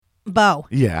Bo.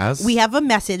 Yes. We have a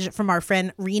message from our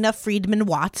friend Rena Friedman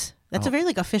Watts. That's a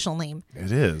very official name.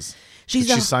 It is. Should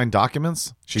she sign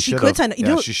documents? She could sign.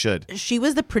 Yeah, she should. She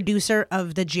was the producer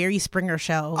of the Jerry Springer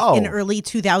Show in early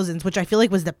 2000s, which I feel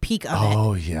like was the peak of it.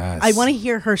 Oh, yes. I want to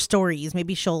hear her stories.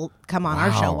 Maybe she'll come on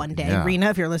our show one day. Yeah. Rena,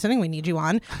 if you're listening, we need you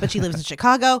on. But she lives in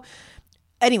Chicago.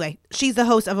 Anyway, she's the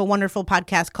host of a wonderful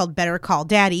podcast called Better Call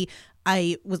Daddy.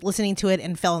 I was listening to it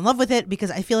and fell in love with it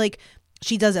because I feel like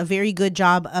she does a very good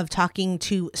job of talking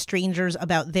to strangers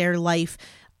about their life.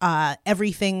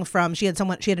 Everything from she had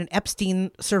an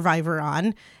Epstein survivor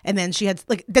on, and then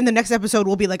then the next episode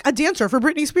will be like a dancer for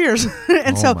Britney Spears.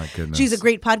 And my goodness. She's a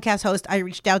great podcast host. I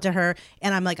reached out to her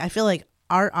and I'm like, I feel like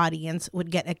our audience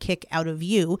would get a kick out of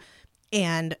you.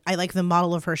 And I like the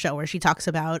model of her show where she talks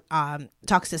to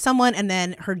someone and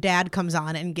then her dad comes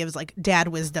on and gives like dad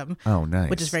wisdom. Oh, nice.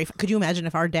 Which is very fun. Could you imagine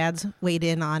if our dads weighed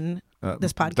in on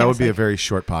this podcast? That would be a very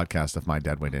short podcast if my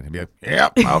dad weighed in. He'd be like,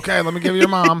 yep, okay, let me give you your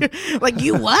mom. Like,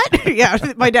 you what? Yeah,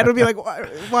 my dad would be like,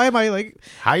 why am I like...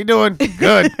 How you doing?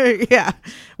 Good. Yeah,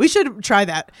 we should try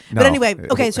that. No. But anyway,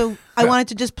 okay, so I wanted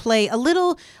to just play a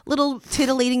little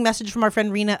titillating message from our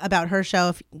friend Rena about her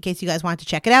show, in case you guys wanted to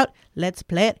check it out. Let's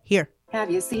play it here. Have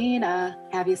you seen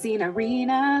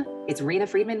Rena? It's Rena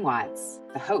Friedman Watts,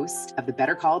 the host of the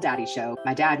Better Call Daddy Show.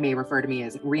 My dad may refer to me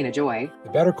as Rena Joy.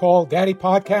 The Better Call Daddy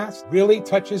podcast really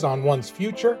touches on one's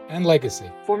future and legacy.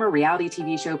 Former reality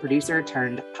TV show producer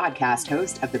turned podcast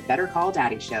host of the Better Call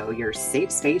Daddy Show, your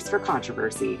safe space for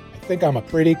controversy. I think I'm a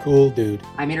pretty cool dude.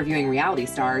 I'm interviewing reality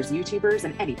stars, YouTubers,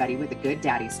 and anybody with a good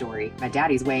daddy story. My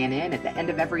daddy's weighing in at the end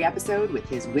of every episode with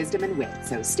his wisdom and wit.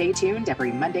 So stay tuned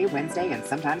every Monday, Wednesday, and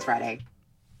sometimes Friday.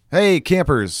 Hey,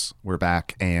 campers, we're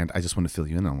back, and I just want to fill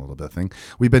you in on a little bit of thing.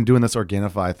 We've been doing this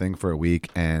Organifi thing for a week,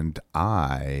 and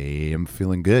I am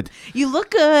feeling good. You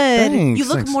look good. Thanks, you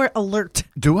look thanks. more alert.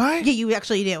 Do I? Yeah, you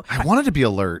actually do. I wanted to be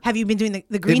alert. Have you been doing the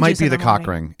green juice? It might be in the cock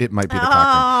morning? ring. It might be the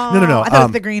cock ring. No. I thought it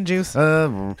was the green juice.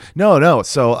 No.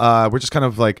 So we're just kind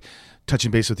of like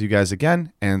touching base with you guys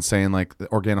again and saying like the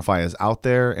Organifi is out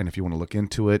there, and if you want to look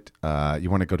into it, you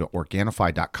want to go to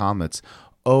Organifi.com. That's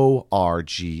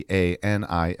Organifi,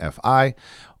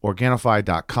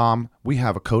 Organifi.com. We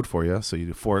have a code for you. So you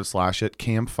do /it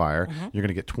campfire. Mm-hmm. You're going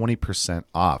to get 20%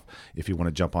 off if you want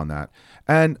to jump on that.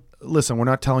 And listen, we're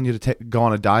not telling you to go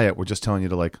on a diet. We're just telling you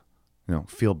to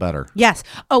feel better. Yes.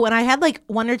 Oh, and I had like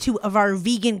one or two of our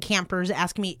vegan campers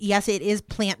ask me, yes, it is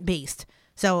plant-based.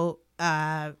 So,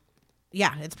 yeah,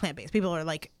 it's plant-based. People are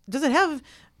like, does it have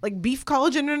like beef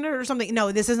collagen in it or something?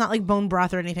 No, this is not like bone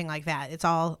broth or anything like that. It's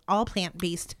all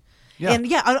plant-based. Yeah. And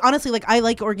yeah, honestly, like I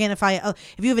like Organifi.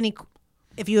 If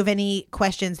you have any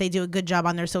questions, they do a good job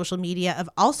on their social media of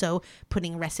also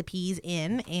putting recipes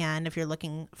in. And if you're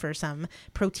looking for some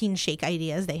protein shake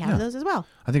ideas, they have those as well.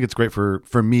 I think it's great for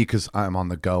me because I'm on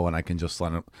the go and I can just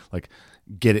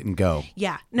get it and go.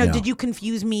 Yeah. No, did you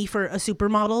confuse me for a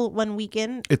supermodel one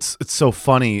weekend? It's so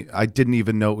funny. I didn't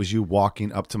even know it was you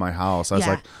walking up to my house. I was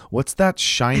like, what's that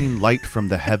shining light from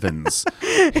the heavens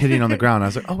hitting on the ground? I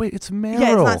was like, oh, wait, it's Meryl.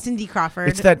 Yeah, it's not Cindy Crawford.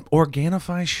 It's that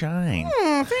Organifi shine.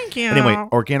 Thank you. Anyway,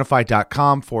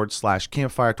 Organifi.com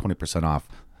 /campfire, 20% off.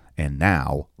 And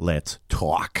now let's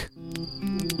talk.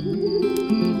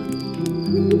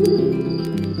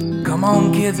 Come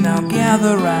on, kids, now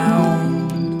gather round.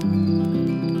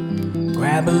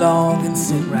 Grab along and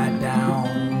sit right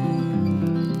down.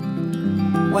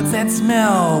 What's that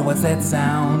smell? What's that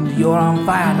sound? You're on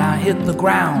fire, now hit the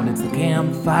ground. It's the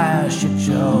Campfire Shit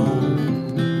Show.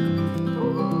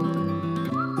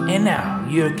 And now,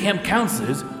 your camp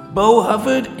counselors, Bo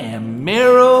Hufford and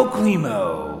Meryl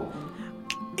Climo.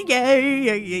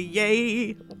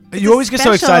 Yay. You always get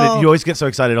so excited. You always get so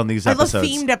excited on these episodes. I love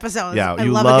themed episodes. Yeah,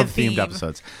 you love themed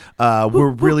episodes. We're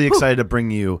really excited to bring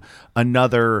you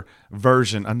another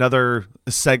version, another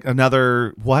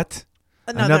what?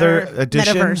 Another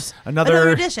edition. Metaverse.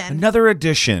 Another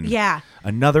edition. Yeah.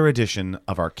 Another edition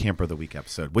of our Camper of the Week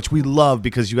episode, which we love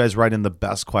because you guys write in the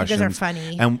best questions. You guys are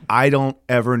funny. And I don't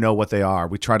ever know what they are.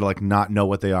 We try to not know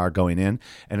what they are going in.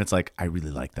 And it's like, I really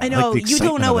like that. I know. like you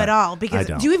don't know at all. Because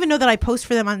do you even know that I post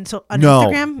for them on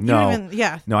Instagram?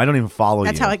 No. No, I don't even follow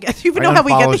That's you. how I get. You even know how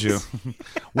we get you. these.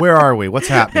 Where are we? What's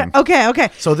happening? Okay.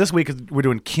 So this week we're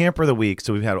doing Camper of the Week.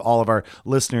 So we've had all of our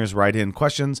listeners write in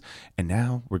questions, and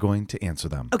now we're going to answer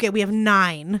them. Okay, we have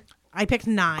 9. I picked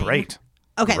 9. Great.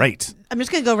 Okay. Great. I'm just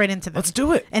going to go right into them. Let's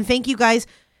do it. And thank you guys.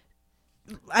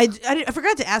 I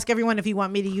forgot to ask everyone if you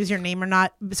want me to use your name or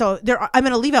not. So I'm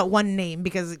going to leave out one name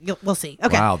because we'll see.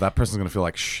 Okay. Wow, that person's going to feel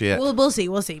like shit. We'll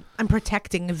see. I'm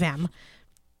protecting them.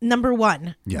 Number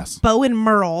 1. Yes. Bo and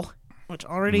Merle which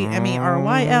already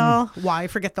MERYL. Why?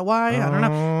 Forget the Y. I don't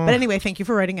know. But anyway, thank you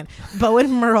for writing in. Bo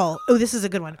and Merle. Oh, this is a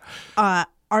good one.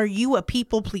 Are you a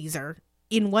people pleaser?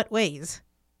 In what ways?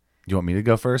 You want me to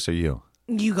go first or you?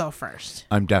 You go first.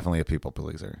 I'm definitely a people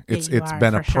pleaser. Yeah, It's you it's are,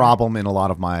 been a for sure. problem in a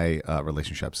lot of my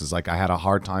relationships. It's like I had a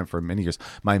hard time for many years.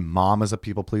 My mom is a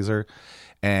people pleaser,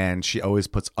 and she always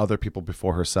puts other people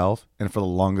before herself. And for the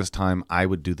longest time, I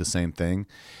would do the same thing.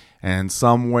 And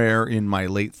somewhere in my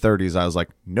late 30s, I was like,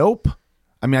 nope.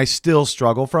 I mean, I still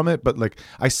struggle from it, but like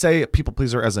I say people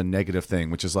pleaser as a negative thing,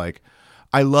 which is like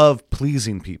I love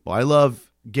pleasing people. I love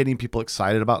getting people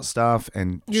excited about stuff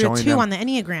and You're showing a 2 them on the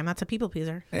Enneagram. That's a people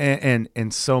pleaser. and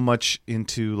so much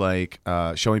into like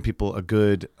showing people a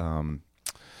good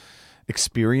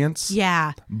experience.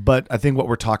 Yeah. But I think what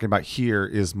we're talking about here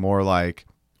is more like,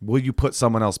 will you put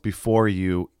someone else before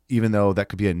you, even though that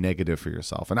could be a negative for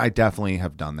yourself? And I definitely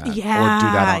have done that. Or do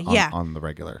that on the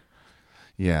regular.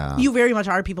 Yeah. You very much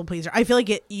are a people pleaser. I feel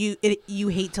like you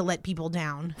hate to let people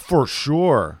down. For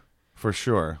sure. For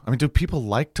sure. I mean, do people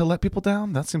like to let people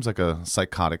down? That seems like a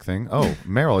psychotic thing. Oh,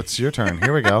 Meryl, it's your turn.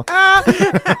 Here we go.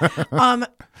 I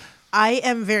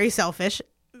am very selfish.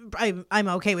 I'm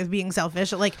okay with being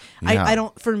selfish. Like Yeah. I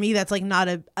don't. For me, that's like not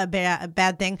a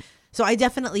bad thing. So I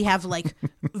definitely have like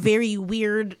very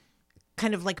weird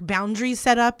kind of like boundaries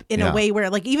set up in Yeah. a way where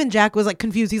like even Jack was like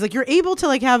confused. He's like, you're able to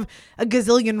like have a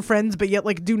gazillion friends, but yet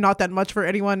like do not that much for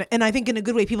anyone. And I think in a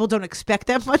good way, people don't expect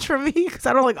that much from me because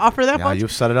I don't like offer that Yeah, much.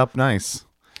 you've set it up nice.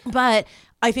 But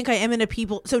I think I am in a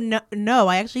people. So no,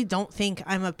 I actually don't think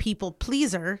I'm a people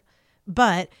pleaser.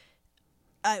 But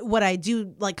what I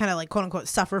do like kind of like quote unquote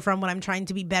suffer from, what I'm trying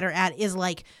to be better at is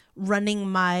like running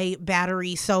my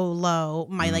battery so low,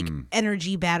 my like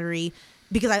energy battery.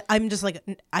 Because I'm just like,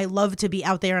 I love to be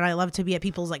out there and I love to be at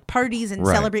people's like parties and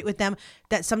Right. celebrate with them.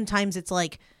 That sometimes it's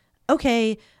like,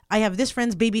 okay, I have this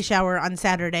friend's baby shower on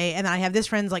Saturday and then I have this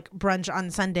friend's like brunch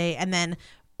on Sunday. And then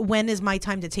when is my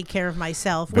time to take care of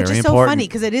myself? Which Very is so important. funny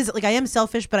because it is like, I am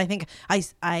selfish, but I think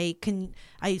I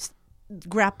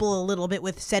grapple a little bit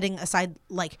with setting aside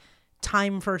like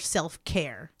time for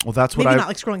self-care. Well, that's what Maybe I not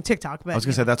like scrolling TikTok, but I was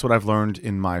gonna say that's what I've learned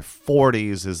in my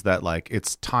 40s is that like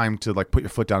it's time to like put your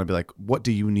foot down and be like, what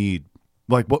do you need?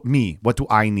 Like what do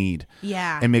I need?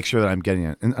 yeah. And make sure that I'm getting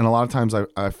it. And a lot of times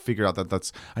I figure out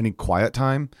that I need quiet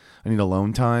time. I need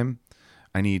alone time.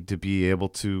 I need to be able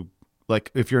to like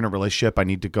if you're in a relationship, I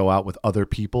need to go out with other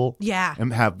people. Yeah.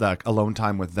 And have that alone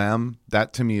time with them.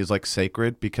 That to me is like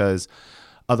sacred because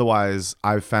otherwise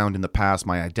I've found in the past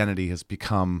my identity has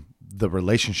become the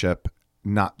relationship,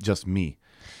 not just me.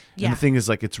 Yeah. And the thing is,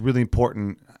 like, it's really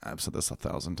important. I've said this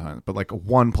 1,000 times, but like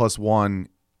 1 + 1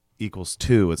 =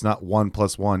 2. It's not 1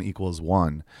 + 1 =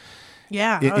 1.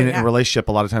 Yeah. In, Oh, in yeah. a relationship,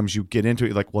 a lot of times you get into it,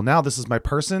 you're like, well, now this is my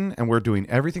person and we're doing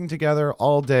everything together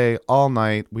all day, all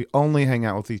night. We only hang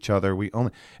out with each other. And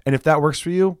if that works for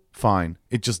you, fine.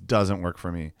 It just doesn't work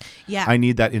for me. Yeah. I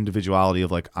need that individuality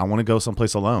of like, I want to go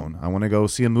someplace alone. I want to go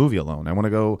see a movie alone. I want to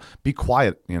go be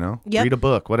quiet, Yep. read a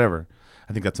book, whatever.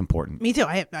 I think that's important. Me too.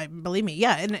 I believe me.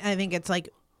 Yeah. And I think it's like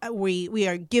we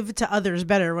are give to others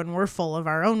better when we're full of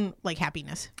our own like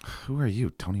happiness. Who are you,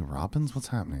 Tony Robbins? What's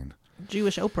happening?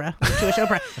 Jewish Oprah.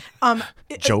 Jopra.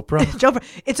 Jopra?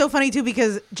 It's so funny too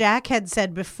because Jack had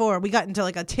said before, we got into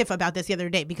like a tiff about this the other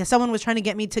day because someone was trying to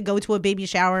get me to go to a baby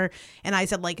shower and I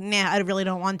said like, nah, I really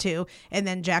don't want to. And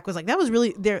then Jack was like, that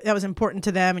was important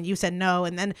to them and you said no.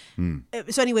 And then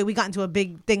so anyway, we got into a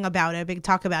big thing about it, a big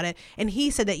talk about it. And he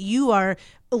said that you are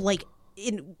like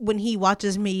when he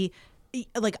watches me,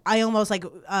 like I almost like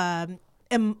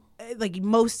am like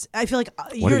most. I feel like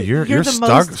you're the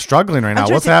most struggling right now.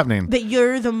 What's happening? That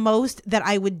you're the most that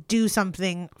I would do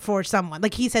something for someone.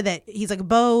 Like he said that he's like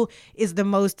Bo is the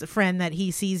most friend that he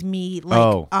sees me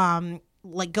like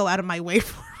like go out of my way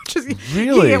for. Which is,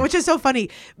 really? Yeah, which is so funny.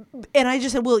 And I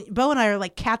just said, well, Bo and I are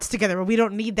like cats together where we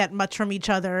don't need that much from each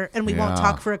other and we won't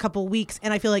talk for a couple weeks.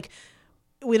 And I feel like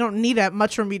we don't need that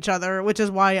much from each other, which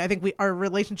is why I think our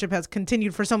relationship has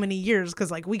continued for so many years because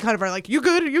like we kind of are like, you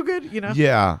good, you know?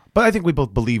 Yeah, but I think we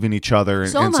both believe in each other.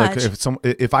 And, So and it's much.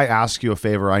 like if I ask you a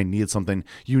favor, I need something,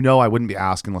 I wouldn't be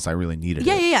asking unless I really needed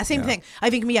it. Yeah. Same thing. I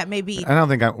think maybe. I don't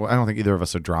think either of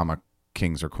us are drama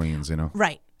kings or queens.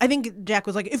 Right. I think Jack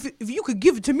was like, if you could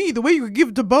give it to me the way you could give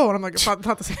it to Bo, and I'm like, it's not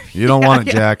the same. You don't want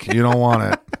it, Jack. You don't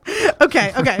want it.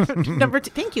 Okay. Number 2.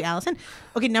 Thank you, Allison.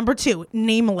 Okay, number 2,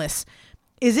 nameless.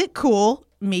 Is it cool,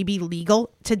 maybe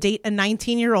legal, to date a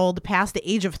 19-year-old past the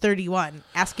age of 31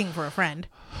 asking for a friend?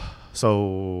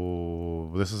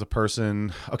 So this is a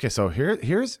person. Okay, so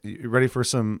here's you ready for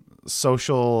some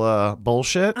social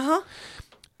bullshit? Uh-huh.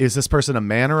 Is this person a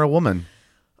man or a woman?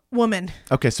 Woman.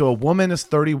 Okay, so a woman is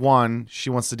 31. She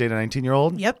wants to date a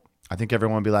 19-year-old. Yep. I think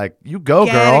everyone would be like, "You go,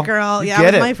 Get girl. it, girl." You Yeah,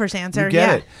 get that was it. my first answer. You get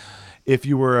Yeah. it." If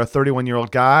you were a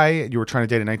 31-year-old guy, you were trying to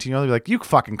date a 19-year-old, you'd be like, "You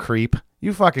fucking creep.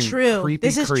 You fucking True. creepy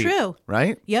This is creep." true.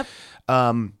 Right? Yep.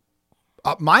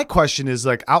 My question is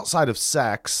like outside of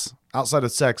sex,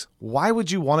 why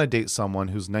would you want to date someone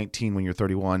who's 19 when you're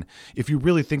 31? If you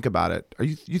really think about it,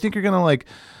 you think you're gonna like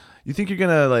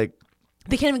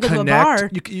They can't even go to a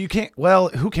connect? bar. You can't. Well,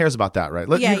 who cares about that, right?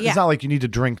 Yeah, It's yeah. not like you need to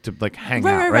drink to like hang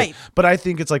Right, out, right, right? right. But I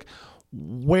think it's like,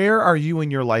 where are you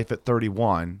in your life at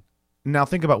 31? Now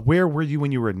think about where were you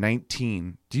when you were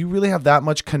 19? Do you really have that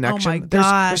much connection? my There's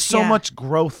gosh, so yeah. much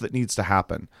growth that needs to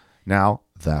happen. Now,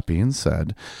 that being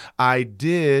said, I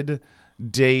did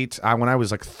date when I was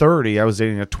like 30, I was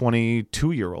dating a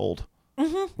 22-year-old.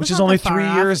 Which is not only that far 3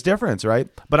 off. years difference, right?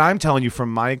 But I'm telling you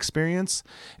from my experience,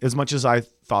 as much as I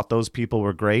thought those people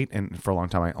were great, and for a long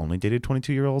time I only dated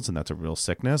 22-year-olds, and that's a real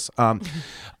sickness.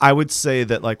 I would say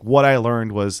that like what I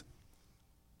learned was,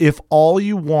 if all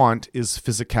you want is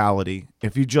physicality,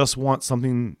 if you just want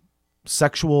something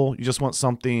sexual, you just want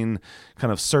something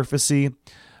kind of surfacey,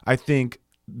 I think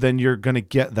then you're going to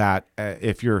get that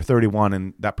if you're 31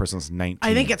 and that person's 19.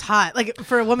 I think it's hot. Like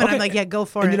for a woman, I'm like, yeah, go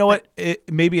for it. And you know but- what?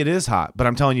 Maybe it is hot, but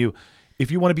I'm telling you, if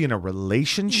you want to be in a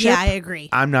relationship, Yeah, I agree.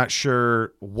 I'm not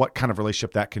sure what kind of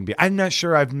relationship that can be. I'm not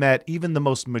sure I've met even the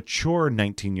most mature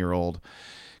 19-year-old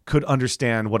could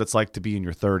understand what it's like to be in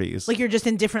your 30s. Like you're just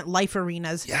in different life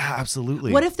arenas. Yeah,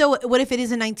 absolutely. What if it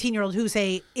is a 19-year-old who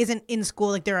say isn't in school,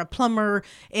 like they're a plumber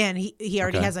and he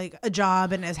already Okay. has like a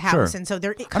job and his house, Sure. and so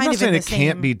they're I'm kind not of saying in the it same.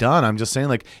 can't be done. I'm just saying,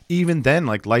 like, even then,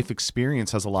 like, life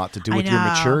experience has a lot to do I with your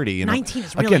know. maturity. You know? 19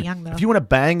 is really Again, young, though. If you want to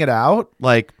bang it out,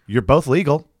 like, you're both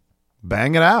legal.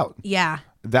 Bang it out. Yeah.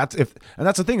 That's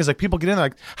the thing is like people get in there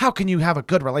like, how can you have a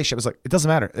good relationship? It's like, it doesn't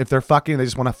matter if they're fucking, they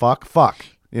just want to fuck,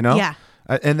 you know? Yeah.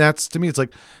 And that's, to me, it's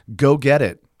like, go get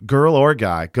it, girl or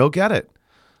guy, go get it.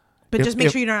 But If- just make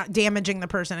if- sure you're not damaging the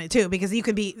person too, because you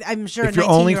could be. I'm sure a If you're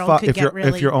only 19-year-old could get really.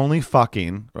 if you're only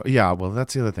fucking, yeah, well,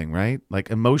 that's the other thing, right? Like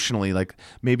emotionally, like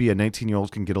maybe a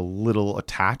 19-year-old can get a little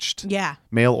attached, Yeah.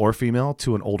 male or female,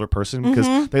 to an older person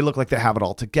because they look like they have it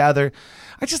all together.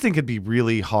 I just think it'd be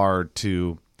really hard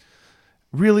to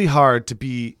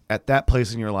be at that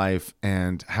place in your life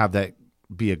and have that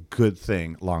be a good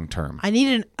thing long term. I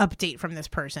need an update from this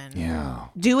person. Yeah.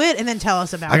 Do it and then tell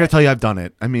us about I gotta it. tell you, I've done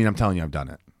it. I mean, I'm telling you, I've done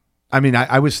it. I mean,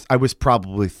 I was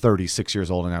probably 36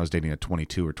 years old and I was dating a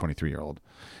 22 or 23-year-old.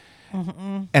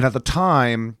 And at the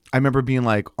time, I remember being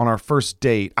like, on our first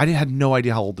date, I had no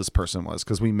idea how old this person was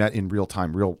because we met in real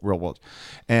time, real world.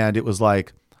 And it was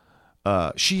like,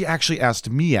 she actually asked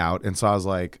me out. And so I was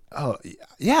like, oh,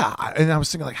 yeah. And I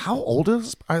was thinking, like, how old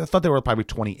is, I thought they were probably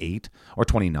 28 or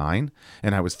 29,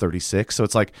 and I was 36. So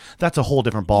it's like, that's a whole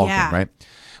different ballgame, Yeah. right?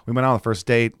 We went on the first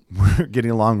date. We're getting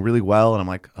along really well. And I'm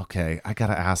like, okay, I got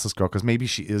to ask this girl because maybe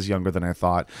she is younger than I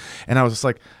thought. And I was just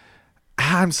like,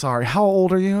 I'm sorry, how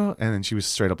old are you? And then she was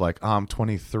straight up like, I'm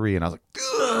 23. And I was like,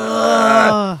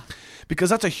 ugh. Because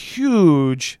that's a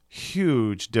huge,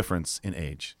 huge difference in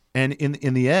age. And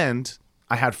in the end,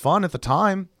 I had fun at the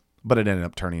time, but it ended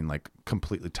up turning like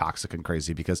completely toxic and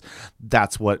crazy because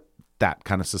that's what that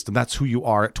kind of system, that's who you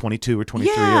are at 22 or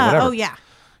 23 or Yeah. whatever. Oh yeah.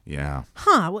 Yeah.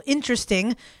 Huh. Well,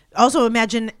 interesting. Also,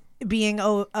 imagine being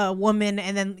a woman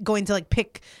and then going to like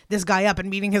pick this guy up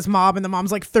and meeting his mom, and the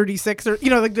mom's like 36 or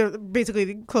like they're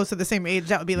basically close to the same age.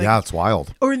 That would be like, Yeah, it's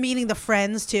wild. or meeting the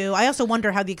friends too. I also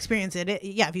wonder how the experience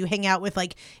yeah, if you hang out with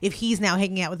like if he's now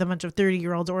hanging out with a bunch of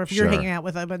 30-year-olds or if you're Sure. hanging out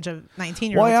with a bunch of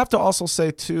 19-year-olds. Well, I have to also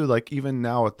say too, like even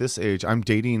now at this age, I'm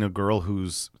dating a girl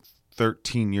who's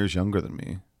 13 years younger than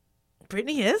me.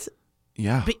 Brittany is.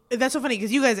 Yeah. But that's so funny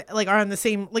because you guys like are on the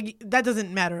same, like that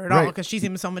doesn't matter at all Right. because she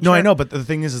seems so much. No, I know, but the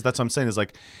thing is that's what I'm saying is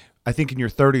like, I think in your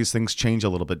 30s things change a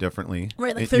little bit differently.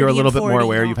 Right, like You're a 30 little and bit more 40,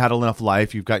 aware. you know. You've had enough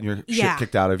life. You've gotten your Yeah. shit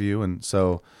kicked out of you, and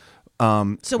so.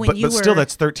 So when you but still, were-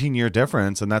 that's 13-year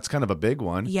difference, and that's kind of a big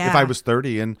one. Yeah. If I was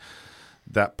 30 and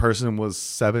that person was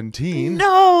 17.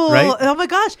 No, Right? Oh my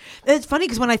gosh, it's funny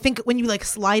because when you like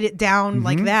slide it down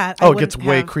like that, I Oh, it gets wouldn't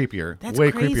way have- creepier. That's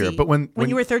way crazy. creepier. But when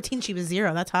you were 13, she was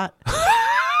 0. That's hot.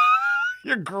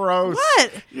 you're gross.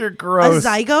 What? You're A gross.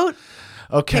 zygote.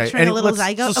 Okay, Picturing a little let's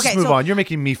zygote? just Okay, move so- on. You're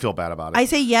making me feel bad about it. I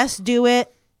say yes, do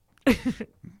it. I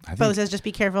Bo think- says just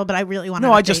be careful, but I really want.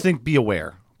 no, I just think be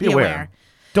aware. Be Be aware. aware.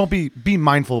 Don't be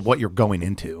mindful of what you're going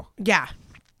into. yeah.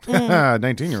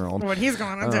 19-year-old. What he's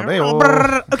going on they to. will.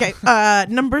 Okay.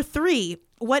 Number 3.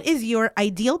 What is your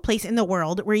ideal place in the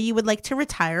world where you would like to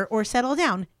retire or settle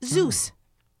down? Zeus.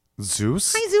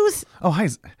 Zeus? Hi, Zeus. Oh, hi.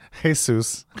 Hey,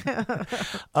 Zeus. You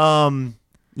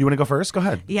want to go first? Go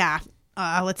ahead. Yeah.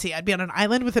 Let's see. I'd be on an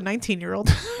island with a 19-year-old.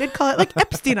 They'd call it like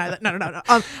Epstein Island. No.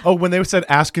 Oh, when they said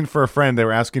asking for a friend, they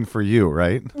were asking for you,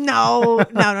 right? No.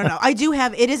 I do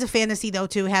have. It is a fantasy though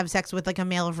to have sex with like a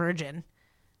male virgin.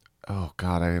 Oh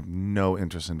God, I have no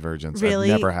interest in virgins.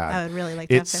 Really? I've never had. I would really like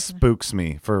to It have sex. spooks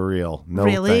me for real. No,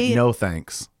 Really? no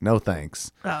thanks. No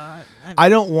thanks. I I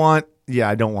don't want. Yeah,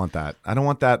 I don't want that. I don't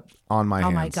want that on my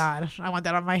hands. Oh my God. I want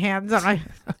that on my hands, on my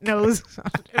nose,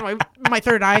 in my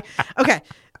third eye. Okay.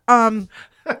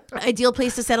 Ideal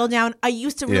place to settle down. I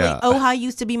used to really, Yeah. Ojai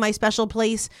used to be my special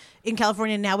place in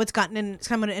California. Now it's it's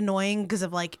kind of annoying because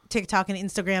of like TikTok and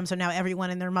Instagram. So now everyone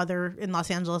and their mother in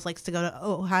Los Angeles likes to go to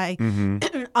Ojai.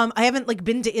 Mm-hmm. I haven't like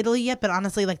been to Italy yet, but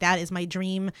honestly, like that is my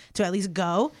dream to at least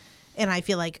go. And I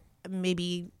feel like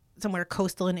maybe somewhere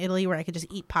coastal in Italy where I could just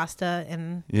eat pasta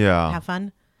and Yeah. have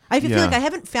fun. I feel Yeah. like I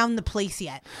haven't found the place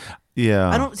yet. Yeah.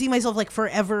 I don't see myself like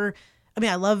forever. I mean,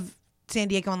 I love San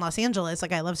Diego and Los Angeles.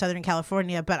 Like I love Southern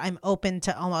California, but I'm open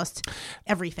to almost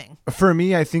everything. For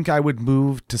me, I think I would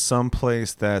move to some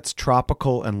place that's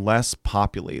tropical and less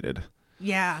populated.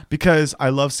 Yeah. Because I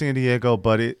love San Diego,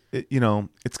 but it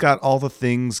it's got all the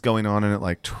things going on in it,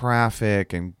 like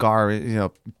traffic and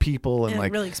people and And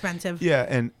like really expensive. yeah,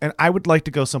 and I would like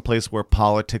to go someplace where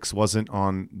politics wasn't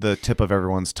on the tip of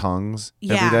everyone's tongues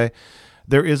Yeah. every day.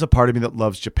 There is a part of me that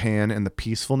loves Japan and the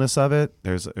peacefulness of it.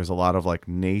 There's a lot of like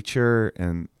nature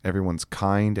and everyone's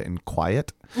kind and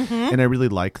quiet, and I really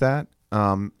like that.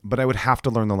 But I would have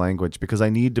to learn the language because I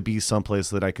need to be someplace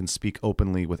that I can speak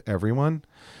openly with everyone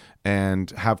and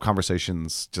have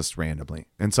conversations just randomly.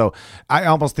 And so I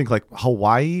almost think like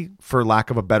Hawaii, for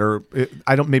lack of a better,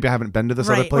 I haven't been to this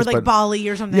other Right. place, Or like but Bali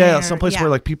or something. yeah, or- someplace yeah.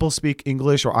 where like people speak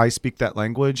English or I speak that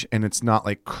language and it's not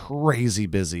like crazy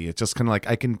busy. It's just kind of like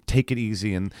I can take it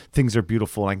easy and things are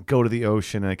beautiful and I can go to the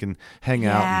ocean and I can hang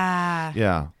out. And,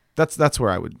 Yeah. yeah. That's where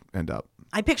I would end up.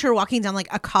 I picture walking down like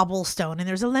a cobblestone and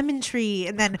there's a lemon tree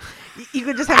and then you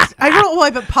could just have, I don't know why,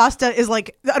 but pasta is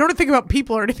like, I don't think about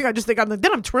people or anything. I just think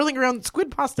then I'm twirling around squid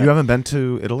pasta. You haven't been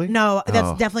to Italy? No, that's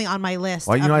Oh. definitely on my list.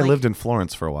 Well, of, I like, lived in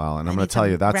Florence for a while and I'm going need to tell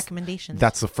some you that's recommendations.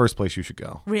 the first place you should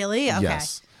go. Really? Okay.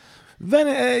 Yes.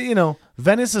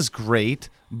 Venice is great,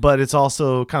 but it's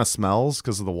also kind of smells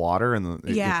because of the water and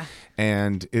Yeah.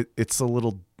 it's a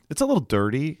little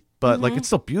dirty, but like it's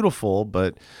still beautiful.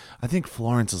 But I think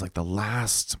Florence is like the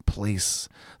last place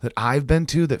that I've been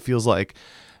to that feels like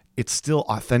it's still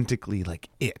authentically like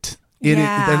it.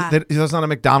 Yeah. There's not a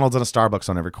McDonald's and a Starbucks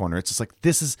on every corner. It's just like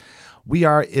we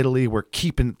are Italy. We're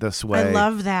keeping it this way.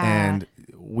 love that. and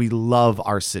we love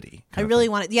our city. I really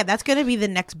want it. Yeah, that's going to be the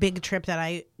next big trip that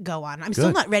I go on. I'm still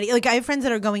Good. not ready. Like I have friends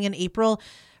that are going in April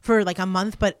for like a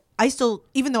month, but I still,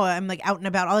 even though I'm like out and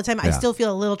about all the time, I Yeah. still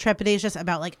feel a little trepidatious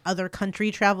about like other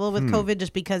country travel with COVID,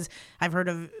 just because I've heard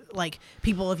of like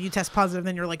people, if you test positive,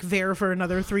 then you're like there for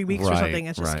another 3 weeks or Right, something.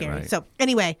 It's just right, scary. right. So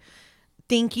anyway,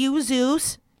 thank you,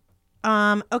 Zeus.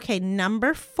 Okay,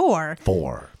 number 4.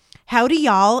 4. How do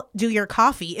y'all do your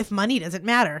coffee if money doesn't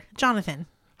matter? Jonathan.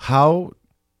 How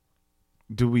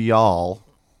do we all?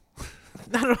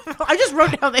 I just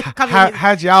wrote down the coffee.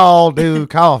 How'd y'all do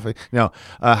coffee? No.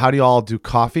 How do y'all do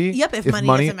coffee? Yep, if money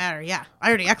doesn't matter. Yeah, I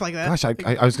already act like that. Gosh,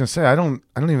 I was gonna say I don't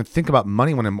even think about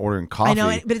money when I'm ordering coffee. I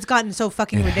know, but it's gotten so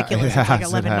fucking ridiculous. It's like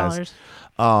Yes, it has.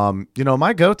 $11.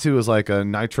 My go-to is like a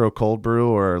nitro cold brew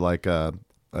or like an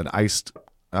iced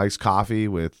coffee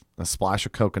with a splash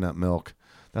of coconut milk.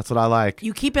 That's what I like.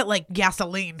 You keep it like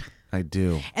gasoline. I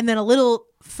do. And then a little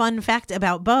fun fact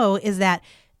about Bo is that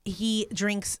he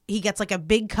gets like a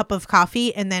big cup of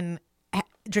coffee and then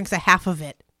drinks a half of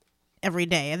it every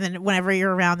day. And then whenever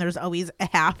you're around, there's always a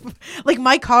half. Like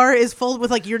my car is full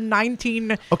with like your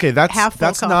 19 Okay, that's half-full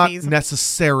not coffees.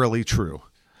 necessarily true.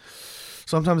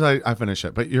 Sometimes I finish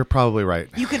it, but you're probably right.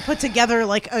 You could put together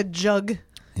like a jug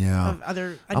Yeah. of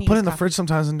other. I'll put it in the coffee. fridge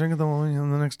sometimes and drink it the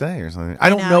next day or something. I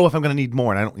don't know. know if I'm going to need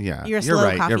more. And I don't. Yeah, You're a slow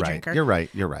right. coffee You're right. drinker. You're right.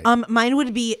 You're right. Mine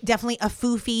would be definitely a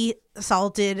foofy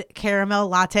salted caramel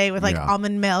latte with like Yeah.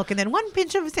 almond milk and then one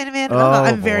pinch of cinnamon. Oh,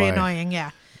 I'm very boy. annoying.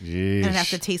 Yeah. Jeez. And it has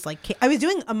to taste like I was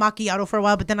doing a macchiato for a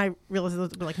while, but then I realized those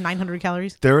were like 900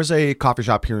 calories. There is a coffee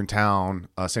shop here in town,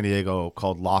 San Diego,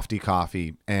 called Lofty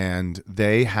Coffee, and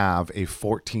they have a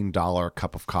 $14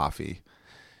 cup of coffee.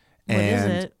 What is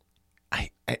and it?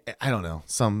 I don't know,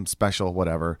 some special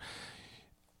whatever.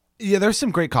 Yeah, there's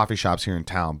some great coffee shops here in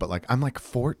town, but like I'm like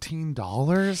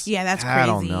 $14. Yeah, that's I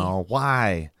don't crazy. know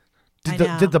why. I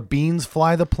know. Did the beans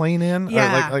fly the plane in? Or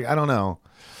Yeah. like I don't know.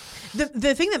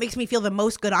 The thing that makes me feel the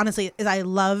most good, honestly, is I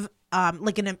love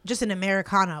like just an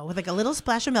Americano with like a little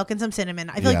splash of milk and some cinnamon.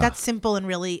 I feel like Yeah. that's simple and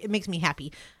really it makes me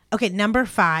happy. Okay, number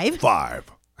 5. 5.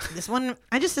 This one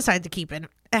I just decided to keep in.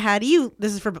 How do you?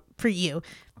 This is for you.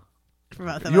 For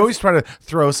both of us. You always try to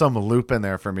throw some loop in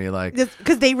there for me, like,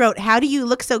 because they wrote, "How do you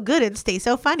look so good and stay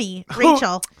so funny?"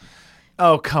 Rachel.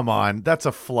 oh, come on, that's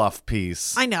a fluff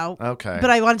piece. I know. Okay, but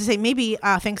I wanted to say maybe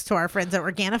thanks to our friends at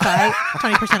Organifi,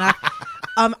 20%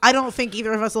 off. I don't think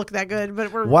either of us look that good,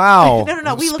 but we're wow.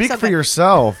 No. We speak look so for good.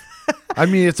 yourself. I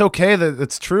mean, it's okay that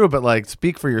it's true, but like,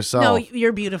 speak for yourself. No,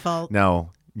 you're beautiful. No,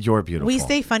 you're beautiful. We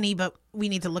stay funny, but we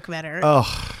need to look better. Oh,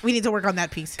 we need to work on that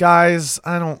piece. guys,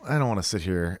 I don't want to sit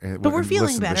here and But we're feeling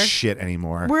listen better. to shit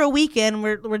anymore. We're a weekend.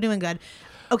 We're doing good.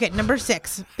 Okay, number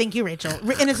 6. Thank you, Rachel.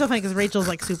 And it's so funny because Rachel's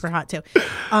like super hot too.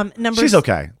 She's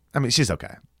okay. I mean, she's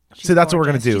okay. See, that's what we're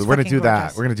gonna gorgeous. do. She's We're gonna fucking do that.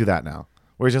 gorgeous. We're gonna do that now.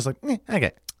 We're just like,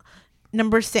 okay.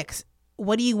 Number 6.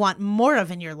 What do you want more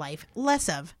of in your life? Less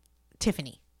of?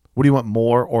 Tiffany. What do you want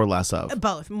more or less of?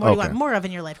 Both. What do you want Okay. more of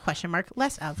in your life? Question mark.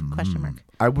 Less of? Question mark.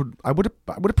 I would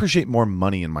appreciate more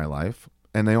money in my life,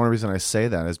 and the only reason I say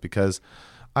that is because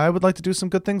I would like to do some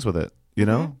good things with it. You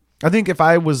know, Mm-hmm. I think if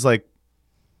I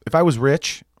was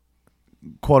rich,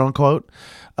 quote unquote,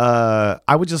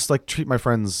 I would just like treat my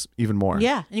friends even more.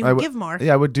 Yeah, and you I would give more.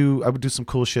 Yeah, I would do some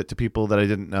cool shit to people that I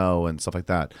didn't know and stuff like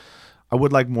that. I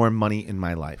would like more money in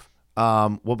my life.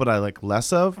 What would I like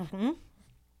less of? Mm-hmm.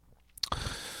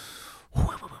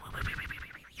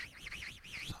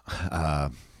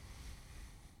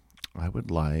 I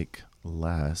would like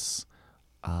less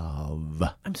of.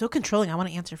 I'm so controlling. I want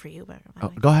to answer for you, but Oh,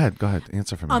 go ahead.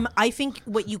 Answer for me. I think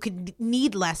what you could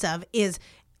need less of is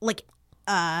like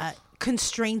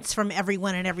constraints from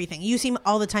everyone and everything. You seem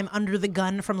all the time under the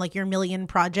gun from like your million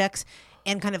projects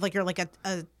and kind of like you're like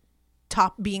a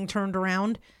top being turned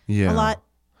around Yeah. a lot.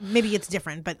 Maybe it's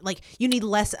different, but like you need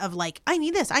less of like, I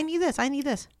need this, I need this, I need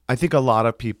this. I think a lot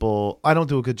of people, I don't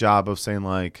do a good job of saying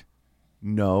like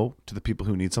no to the people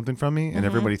who need something from me. And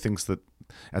everybody thinks that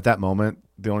at that moment,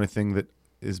 the only thing that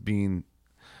is being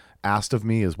asked of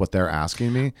me is what they're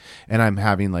asking me. And I'm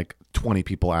having like 20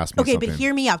 people ask me Okay, something. but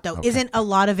hear me out though. Okay. Isn't a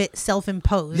lot of it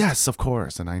self-imposed? Yes, of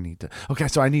course. And I need to, okay,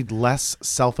 so I need less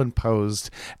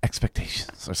self-imposed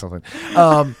expectations or something.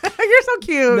 You're so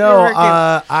cute. No,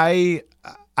 You're cute.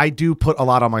 I do put a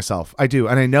lot on myself. I do.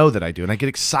 And I know that I do. And I get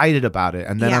excited about it.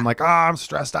 And then Yeah. I'm like, I'm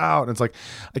stressed out. And it's like,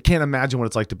 I can't imagine what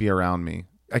it's like to be around me.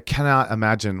 I cannot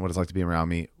imagine what it's like to be around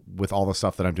me with all the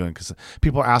stuff that I'm doing. Because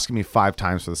people are asking me 5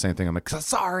 times for the same thing. I'm like,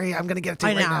 sorry, I'm going to get it to I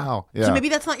you know. right now. Yeah. So maybe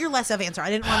that's not your less of answer. I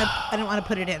didn't want to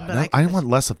put it in, but No, I want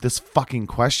less of this fucking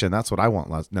question. That's what I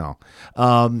want less. No.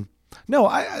 No,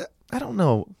 I don't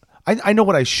know. I know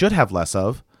what I should have less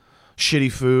of.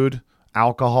 Shitty food,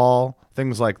 alcohol,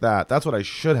 things like that. That's what I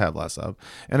should have less of.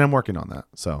 And I'm working on that.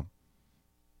 So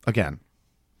again,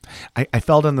 I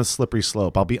fell down the slippery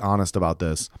slope. I'll be honest about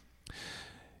this.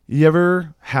 You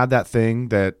ever had that thing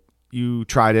that you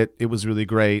tried it was really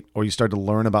great, or you started to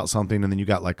learn about something and then you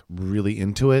got like really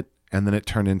into it and then it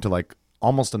turned into like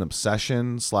almost an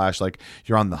obsession / like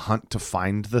you're on the hunt to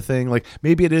find the thing? Like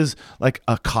maybe it is like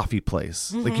a coffee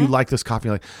place. Like you like this coffee,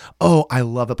 you're like, oh, I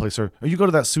love that place. Or you go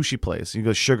to that sushi place, you go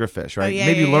Sugarfish, right? yeah,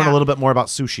 Maybe yeah, you learn yeah. a little bit more about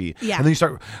sushi. Yeah. And then you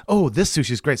start, oh, this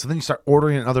sushi is great. So then you start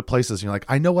ordering in other places and you're like,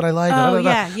 I know what I like. Oh,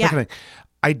 yeah, that yeah. kind of thing.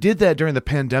 I did that during the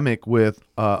pandemic with,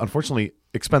 unfortunately,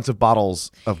 expensive bottles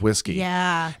of whiskey.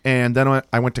 Yeah. And then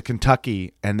I went to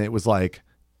Kentucky, and it was like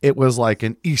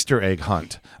an Easter egg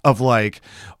hunt of like,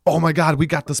 oh my God, we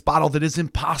got this bottle that is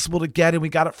impossible to get, and we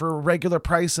got it for a regular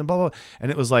price and blah, blah, blah.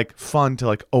 And it was like fun to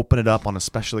like open it up on a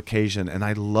special occasion. And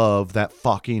I love that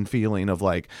fucking feeling of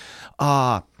like,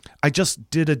 I just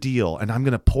did a deal and I'm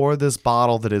going to pour this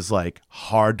bottle that is like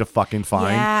hard to fucking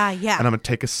find. Yeah, yeah. And I'm going to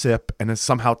take a sip and it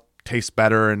somehow tastes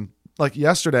better. And like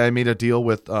yesterday, I made a deal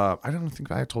with, I don't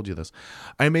think I told you this.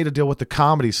 I made a deal with the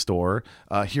Comedy Store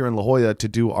here in La Jolla to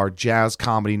do our jazz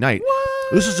comedy night. What?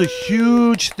 This is a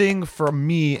huge thing for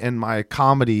me and my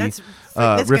comedy, That's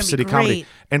gonna Riff be City Comedy. great.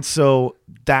 And so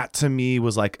that to me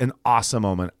was like an awesome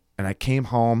moment. And I came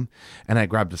home and I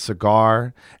grabbed a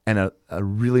cigar and a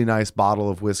really nice bottle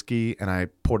of whiskey, and I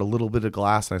poured a little bit of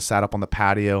glass and I sat up on the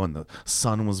patio and the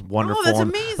sun was wonderful. that's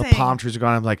and amazing. the palm trees are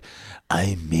gone. I'm like,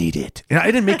 I made it. And I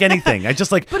didn't make anything. I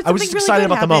just like, But I was something just really excited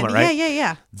good about the moment, happened. right?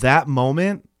 Yeah. That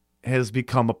moment has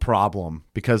become a problem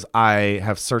because I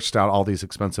have searched out all these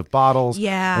expensive bottles.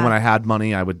 Yeah. And when I had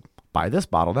money, I would buy this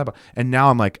bottle, that bottle. And now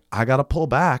I'm like, I got to pull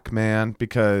back, man,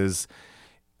 because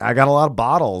I got a lot of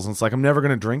bottles. And it's like, I'm never going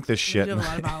to drink this shit do have a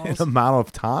lot of in bottles. an amount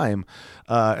of time.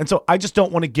 And so I just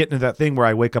don't want to get into that thing where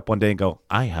I wake up one day and go,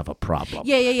 I have a problem.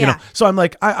 Yeah. You know? So I'm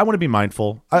like, I want to be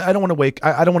mindful. I don't want to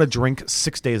I don't want to drink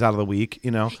 6 days out of the week,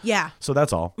 you know? Yeah. So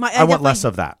that's all. I want definitely- less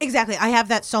of that. Exactly. I have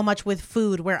that so much with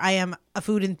food where I am a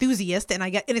food enthusiast and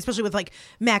and especially with like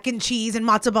mac and cheese and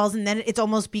matzo balls, and then it's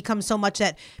almost become so much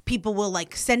that people will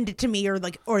like send it to me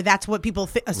or that's what people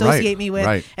associate me with.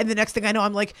 Right. And the next thing I know,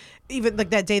 I'm like, even like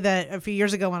that day that a few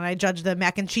years ago when I judged the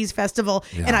mac and cheese festival,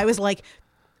 and I was like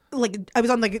I was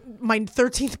on like my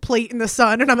 13th plate in the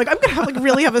sun, and I'm like, I'm gonna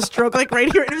really have a stroke like right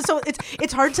here. And so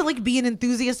it's hard to like be an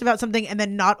enthusiast about something and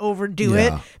then not overdo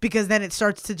it, because then it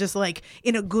starts to just like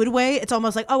in a good way. It's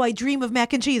almost like, oh, I dream of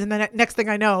mac and cheese, and then next thing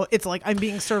I know, it's like I'm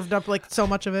being served up like so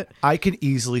much of it. I could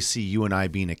easily see you and I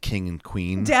being a king and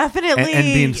queen, Definitely, and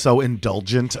being so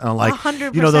indulgent, and like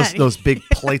 100%. you know those big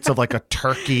plates of like a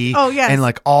turkey, Oh, yes. and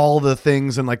like all the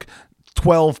things and like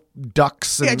 12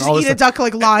 ducks and just all this eat a stuff. duck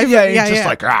like live.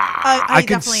 Like I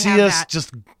can definitely see have us that.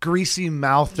 just greasy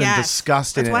mouthed and Yes.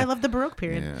 disgusted. That's why I love the Baroque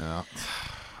period. Yeah,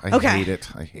 I Okay. hate it.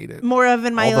 I hate it. More of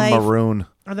in my all life. the maroon.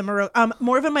 Or the Baroque.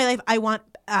 More of in my life, I want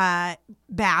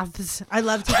baths. I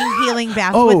love taking healing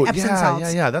baths with Epsom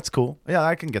salts. yeah. That's cool. Yeah,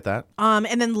 I can get that.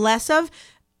 And then less of,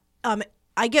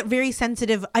 I get very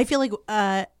sensitive. I feel like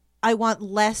I want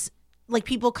less like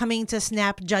people coming to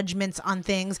snap judgments on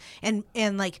things, and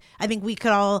like I think we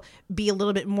could all be a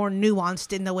little bit more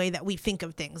nuanced in the way that we think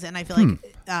of things, and I feel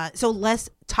like so less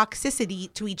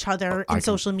toxicity to each other in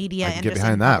social media. I can and get just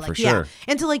behind in that public. for sure.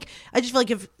 And to like, I just feel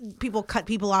like if people cut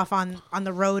people off on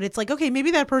the road, it's like, okay,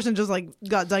 maybe that person just like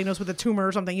got diagnosed with a tumor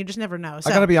or something. You just never know. So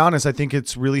I gotta be honest. I think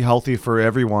it's really healthy for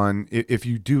everyone if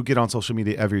you do get on social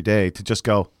media every day to just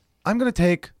go, I'm going to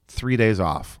take 3 days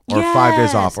off or 5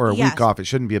 days off or a week off. It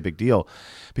shouldn't be a big deal,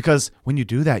 because when you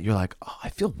do that, you're like, oh, I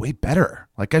feel way better.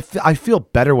 Like I feel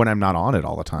better when I'm not on it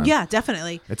all the time. Yeah,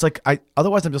 definitely. It's like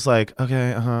otherwise I'm just like,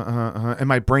 okay, and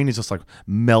my brain is just like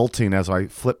melting as I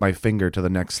flip my finger to the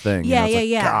next thing. Yeah, it's like,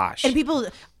 yeah. Gosh. And people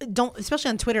don't, especially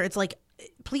on Twitter, it's like,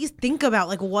 please think about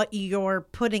like what you're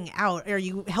putting out. Are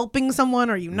you helping someone?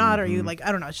 Are you not? Are you like,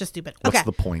 I don't know. It's just stupid. What's Okay.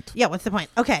 the point? Yeah, what's the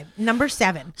point? Okay, number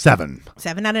 7. 7.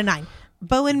 7 out of 9.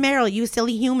 Bo and Meryl, you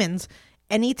silly humans.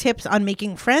 Any tips on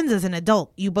making friends as an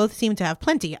adult? You both seem to have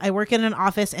plenty. I work in an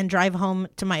office and drive home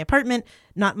to my apartment.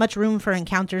 Not much room for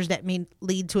encounters that may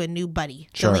lead to a new buddy.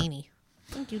 Sure. Delaney.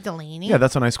 Thank you, Delaney. Yeah,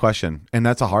 that's a nice question, and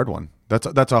that's a hard one.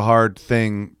 That's a hard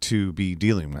thing to be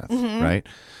dealing with, right?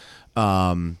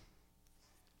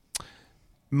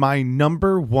 My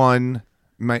number one,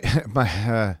 my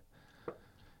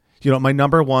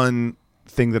number one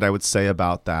thing that I would say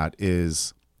about that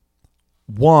is,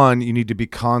 one, you need to be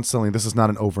constantly, this is not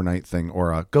an overnight thing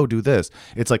or a go do this.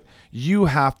 It's like you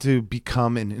have to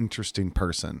become an interesting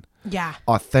person. Yeah.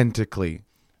 Authentically,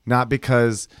 not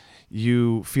because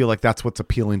you feel like that's what's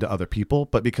appealing to other people,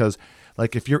 but because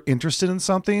like if you're interested in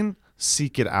something,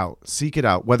 seek it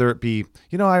out, whether it be,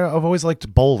 I've always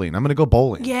liked bowling. I'm going to go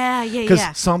bowling. Yeah.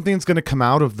 Because something's going to come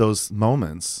out of those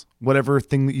moments, whatever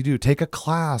thing that you do. Take a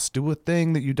class, do a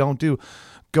thing that you don't do.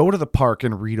 Go to the park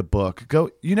and read a book.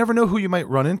 You never know who you might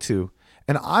run into.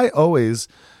 And I always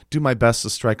do my best to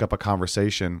strike up a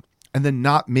conversation and then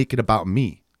not make it about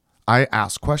me. I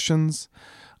ask questions.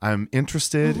 I'm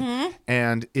interested.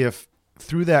 And if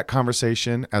through that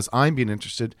conversation, as I'm being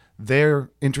interested,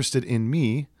 they're interested in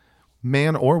me,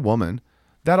 man or woman,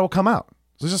 that'll come out.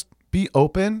 So just be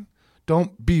open.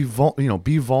 Don't be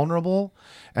be vulnerable.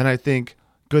 And I think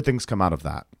good things come out of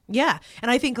that. Yeah. And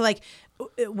I think like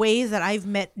ways that I've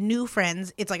met new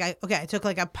friends, it's like, I took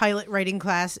like a pilot writing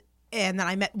class, and then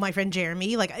I met my friend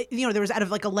Jeremy. Like, there was out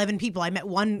of like 11 people, I met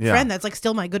one friend that's like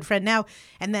still my good friend now.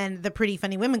 And then the Pretty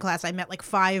Funny Women class, I met like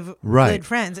 5 good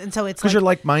friends. And so it's because like, you're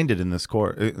like-minded in this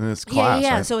class.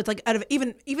 Yeah. Right? So it's like out of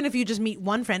even if you just meet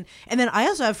one friend, and then I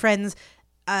also have friends,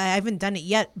 I haven't done it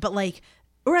yet, but like,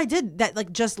 or I did that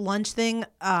like just lunch thing.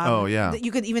 That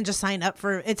you could even just sign up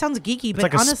for. It sounds geeky, but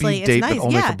like a honestly, speed date, it's nice. but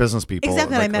only for business people.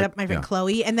 Exactly. Like, I met up my friend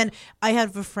Chloe, and then I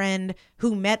have a friend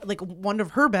who met like one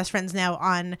of her best friends now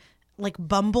on like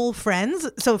Bumble Friends.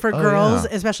 So for girls,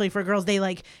 especially for girls, they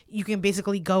like, you can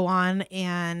basically go on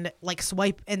and like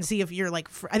swipe and see if you're like,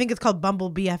 I think it's called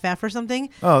Bumble BFF or something.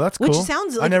 Oh, that's cool. Which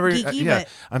sounds like geeky, but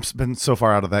I've been so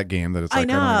far out of that game that it's like,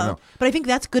 I don't even know. But I think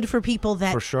that's good for people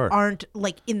that For sure. aren't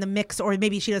like in the mix, or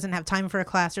maybe she doesn't have time for a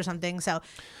class or something. So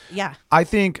yeah. I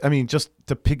think, just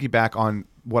to piggyback on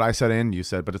what I said and you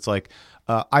said, but it's like,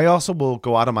 I also will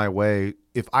go out of my way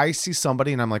if I see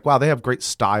somebody and I'm like, wow, they have great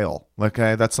style. Like,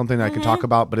 that's something that I can talk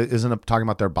about, but it isn't talking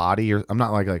about their body. Or I'm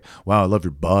not like, wow, I love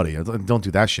your body. Don't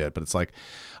do that shit. But it's like,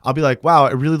 I'll be like, wow,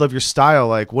 I really love your style.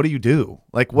 Like, what do you do?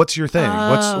 Like, what's your thing?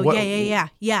 Oh,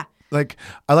 yeah. like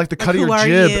I like the cut of who your are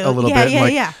jib you? a little Yeah, bit. yeah,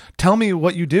 Like, yeah. tell me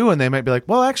what you do, and they might be like,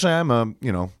 well, actually, I'm a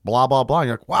blah blah blah. And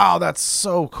you're like, wow, that's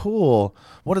so cool.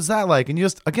 What is that like? And you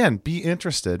just again be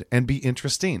interested and be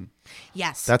interesting.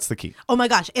 Yes. That's the key. Oh my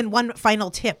gosh. And one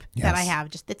final tip that I Yes. have,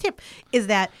 just the tip, is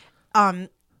that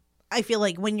I feel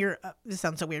like when you're, this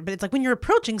sounds so weird, but it's like when you're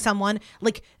approaching someone,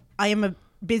 like I am a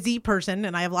busy person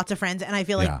and I have lots of friends, and I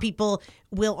feel like Yeah. people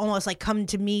will almost like come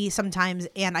to me sometimes,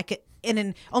 and I could, and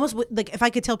then almost like if I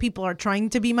could tell people are trying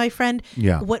to be my friend,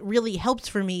 Yeah. what really helps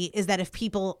for me is that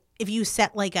if you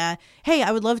set like a, hey,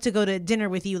 I would love to go to dinner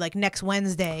with you like next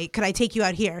Wednesday, could I take you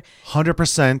out here?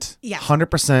 100%. Yeah.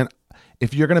 100%.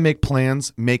 If you're gonna make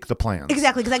plans, make the plans.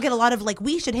 Exactly, because I get a lot of like,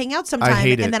 we should hang out sometime, I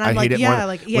hate it. and then I I'm like, hate it yeah, more.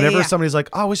 like, yeah, Whenever yeah. somebody's like,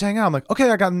 "Oh, we should hang out," I'm like,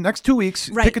 "Okay, I got the next 2 weeks.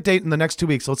 Right. Pick a date in the next 2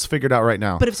 weeks. Let's figure it out right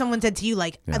now." But if someone said to you,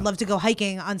 like, I'd love to go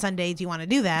hiking on Sunday, do you want to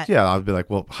do that? yeah, I'll be like,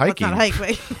 "Well, Let's hiking. not hike,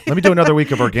 but Let me do another week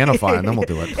of Organifi, and then we'll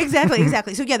do it."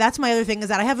 exactly. So yeah, that's my other thing, is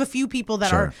that I have a few people that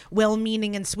Sure. are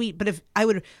well-meaning and sweet, but if I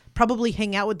would probably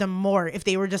hang out with them more if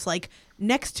they were just like,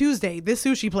 next Tuesday, this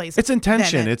sushi place. It's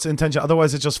intention. Then It's intention.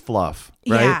 Otherwise, it's just fluff,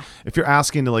 right? Yeah. If you're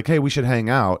asking to like, "Hey, we should hang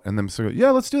out," and then so,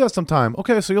 yeah, let's do that sometime.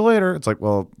 Okay, see you later. It's like,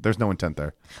 well, there's no intent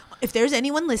there. if there's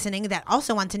anyone listening that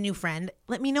also wants a new friend,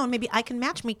 let me know, and maybe I can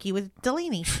matchmake you with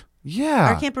Delaney. Yeah.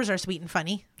 Our campers are sweet and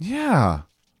funny. Yeah.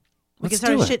 We can Let's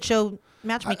start do a it. shit show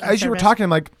matchmaking As you were service. talking, I'm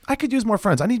like, I could use more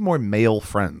friends. I need more male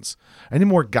friends. I need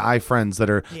more guy friends that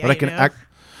are Yeah, that I you can do. act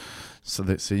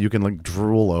so you can like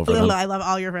drool over them. I love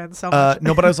all your friends so much.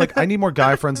 No, but I was like, I need more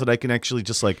guy friends that I can actually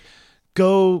just like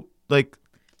go like,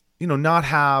 not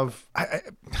have.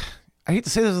 I hate to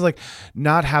say this, is like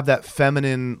not have that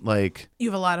feminine like. You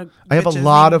have a lot of. I have a bitches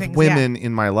lot doing of things, women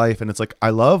in my life, and it's like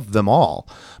I love them all,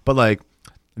 but like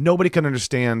nobody can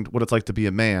understand what it's like to be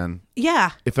a man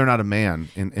Yeah. if they're not a man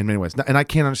in many ways. And I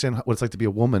can't understand what it's like to be a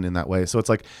woman in that way. So it's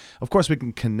like, of course we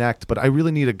can connect, but I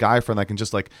really need a guy friend that can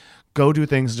just like go do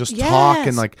things and just talk and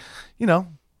Yes. like,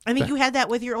 I mean, you had that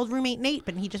with your old roommate Nate,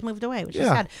 but he just moved away, which is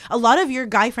Yeah. sad. A lot of your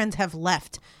guy friends have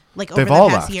left, like over they've the all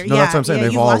past left. year. No, yeah, that's what I'm saying. yeah,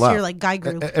 They've you've all lost left. your like guy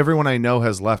group. Everyone I know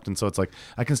has left. And so it's like,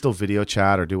 I can still video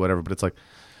chat or do whatever, but it's like,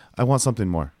 I want something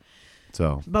more.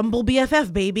 So Bumble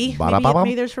BFF, baby. Ba-da-ba-bum.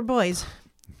 Maybe there's for boys.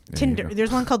 Tinder.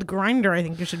 There's one called Grindr. I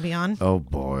think you should be on. oh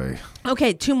boy.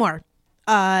 Okay, 2 more.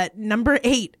 Number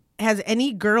 8. Has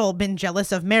any girl been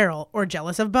jealous of Meryl or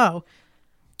jealous of Bo?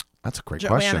 That's a great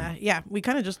Joanna. question. Yeah, we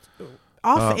kind of just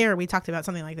off air. We talked about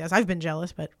something like this. I've been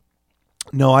jealous, but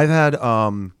No, I've had,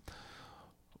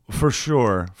 for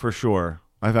sure.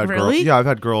 I've had Really? girls. Yeah, I've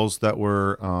had girls that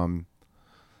were,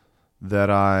 that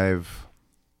I've,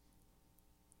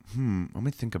 let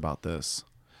me think about this.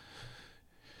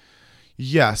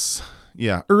 Yes.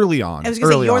 Yeah. Early on. I was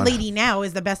going to say your on. lady now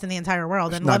is the best in the entire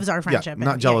world and Not- loves our friendship. Yeah,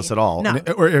 not and- jealous yeah, at all. No, And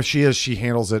or if she is, she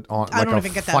handles it on I like don't a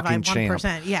even get that fucking vibe. champ.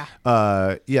 1%.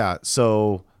 Yeah. Yeah.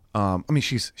 So, I mean,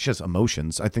 she has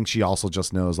emotions. I think she also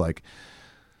just knows like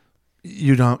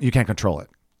you can't control it.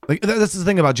 Like that's the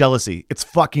thing about jealousy. It's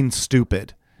fucking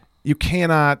stupid. You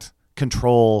cannot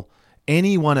control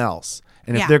anyone else.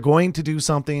 And if Yeah. they're going to do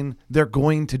something, they're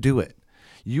going to do it.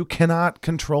 You cannot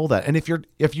control that. And if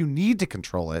you need to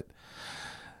control it,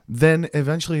 then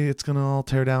eventually it's going to all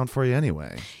tear down for you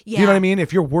anyway. You know Yeah. what I mean?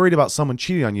 If you're worried about someone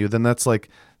cheating on you, then that's like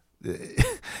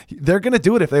they're going to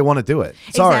do it if they want to do it.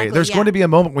 Sorry, Exactly, there's yeah. going to be a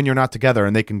moment when you're not together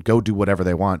and they can go do whatever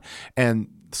they want. And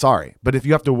sorry, but if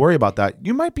you have to worry about that,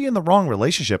 you might be in the wrong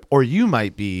relationship, or you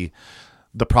might be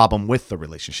the problem with the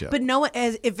relationship. But no,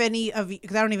 as if any of,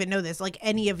 because I don't even know this, like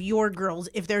any of your girls,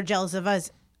 if they're jealous of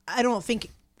us, I don't think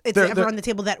it's They're- ever they're- on the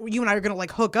table that you and I are going to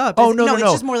like hook up. Oh, Is it- no. it's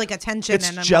just more like attention. It's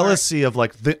and a jealousy of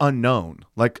like the unknown.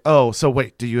 Like, oh, so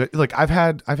wait, do you like? I've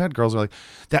had girls who are like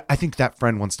that. I think that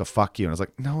friend wants to fuck you, and I was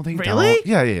like, no, they Really? don't.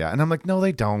 Yeah. And I'm like, no,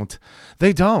 they don't.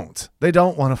 They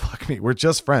don't want to fuck me. We're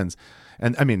just friends.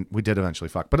 And I mean, we did eventually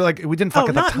fuck, but like we didn't fuck Oh,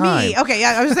 at the not time. me. Okay,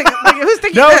 yeah, I was thinking. Like, who's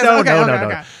thinking No, this? no.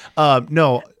 Okay.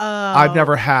 No. I've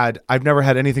never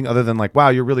had anything other than like, wow,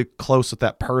 you're really close with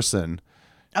that person.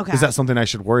 Okay. Is that something I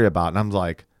should worry about? And I'm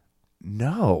like,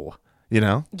 no.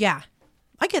 Yeah,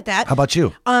 I get that. How about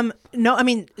you? No, I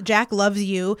mean, Jack loves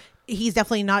you. He's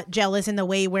definitely not jealous in the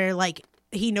way where like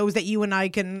he knows that you and I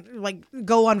can like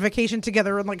go on vacation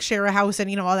together and like share a house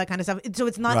and all that kind of stuff. So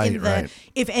it's not in the. Right.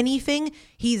 If anything,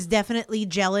 he's definitely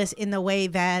jealous in the way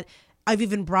that I've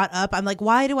even brought up. I'm like,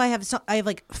 why do I have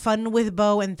like fun with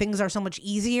Bo and things are so much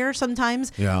easier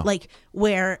sometimes? Yeah. Like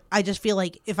where I just feel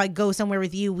like if I go somewhere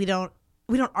with you, we don't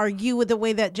argue with the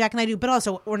way that Jack and I do, but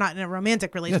also we're not in a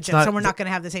romantic relationship, not- so we're not going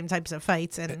to have the same types of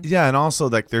fights. And Yeah, and also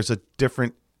like there's a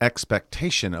different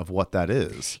expectation of what that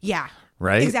is. yeah.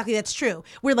 right? Exactly, that's true.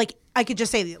 Where like I could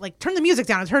just say like turn the music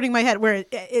down, it's hurting my head. Where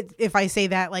if I say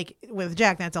that like with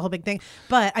Jack, that's a whole big thing.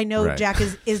 But I know Right. Jack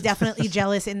is definitely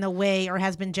jealous in the way, or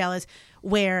has been jealous,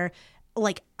 where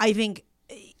like I think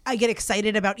I get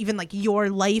excited about even like your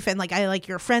life, and like I like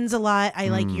your friends a lot. I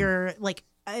like your like.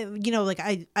 I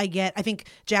think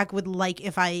Jack would like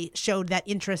if I showed that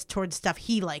interest towards stuff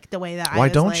he liked the way that I Why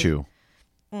was don't like, you?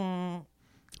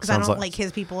 Because I Sounds don't like- like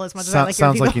his people as much as I like your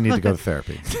Sounds people. like you need to go to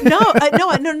therapy. No.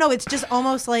 It's just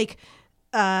almost like.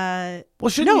 Well,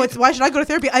 shouldn't No, you- it's why should I go to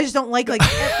therapy? I just don't like You're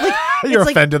it's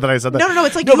like, offended that I said that. No.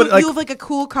 It's like, No, you, but, like- you have like a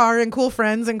cool car and cool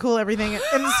friends and cool everything,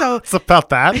 and so It's about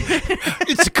that.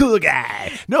 It's a cool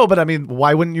guy. No, but I mean,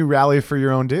 why wouldn't you rally for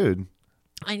your own dude?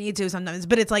 I need to sometimes.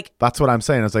 But it's like, That's what I'm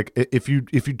saying. It's like if you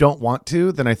don't want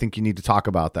to, then I think you need to talk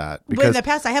about that. but in Because the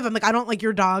past I have. I'm like, I don't like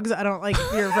your dogs. I don't like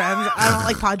your friends. I don't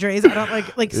like Padres. I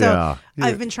don't like. So Yeah.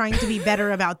 I've been trying to be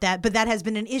better about that. But that has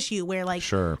been an issue where like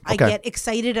Sure. I Okay. get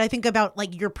excited. I think about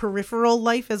like your peripheral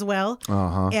life as well,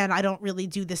 Uh-huh. and I don't really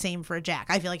do the same for Jack.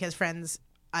 I feel like his friends.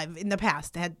 I've in the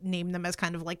past had named them as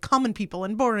kind of like common people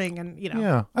and boring, and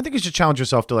yeah, I think you should challenge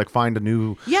yourself to like find a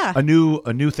new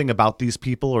thing about these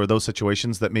people or those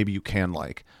situations that maybe you can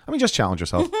like. I mean, just challenge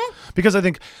yourself because I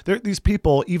think these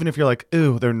people, even if you're like,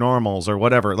 ooh, they're normals or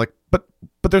whatever, like, but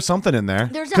there's something in there.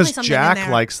 There's definitely something in Jack there.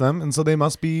 likes them, and so they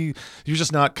must be. You're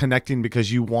just not connecting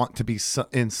because you want to be.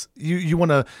 You want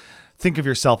to think of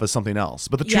yourself as something else.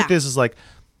 But the truth Yeah. is like.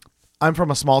 I'm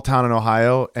from a small town in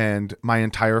Ohio, and my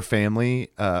entire family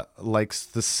likes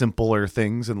the simpler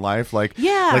things in life, like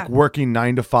working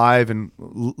 9 to 5 and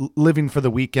living for the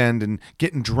weekend and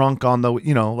getting drunk on the,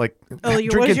 like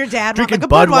what does your dad want? drinking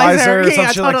Like a Budweiser? or some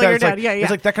Yeah, shit like totally that. your It's like, dad. Yeah, yeah. it's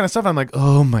like that kind of stuff. I'm like,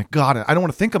 oh my god, I don't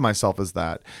want to think of myself as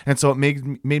that, and so it made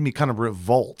me kind of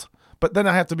revolt. But then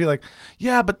I have to be like,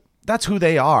 yeah, but that's who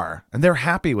they are, and they're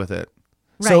happy with it.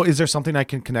 So Right. is there something I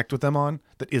can connect with them on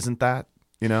that isn't that?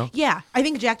 Yeah, I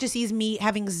think Jack just sees me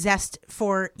having zest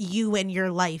for you and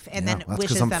your life, and then that's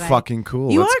wishes because I'm that fucking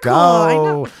cool. You Let's are go. cool. I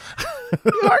know.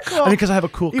 You are cool. I mean, because I have a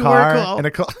cool You car were cool. and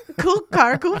a cool. Cool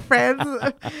car, cool friends.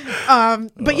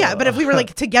 But if we were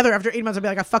like together after 8 months, I'd be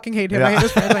like, I fucking hate him. I hate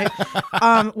his friends.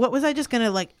 What was I just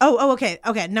gonna like? Okay.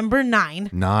 Number 9,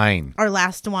 9. our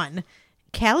last one.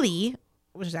 Kelly,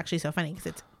 which is actually so funny because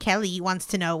it's Kelly wants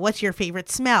to know what's your favorite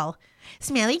smell.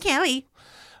 Smelly Kelly.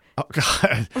 Oh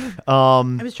God.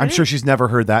 was trying I'm to- sweet she's never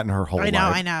heard that in her whole life.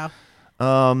 I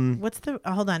know. What's the?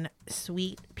 Hold on.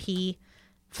 Sweet pea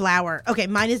flower. Okay,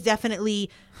 mine is definitely.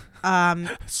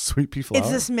 Sweet pea flower.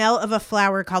 It's the smell of a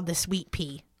flower called the sweet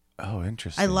pea. Oh,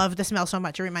 interesting. I love the smell so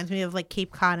much. It reminds me of like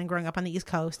Cape Cod and growing up on the East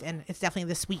Coast, and it's definitely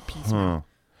the sweet pea smell.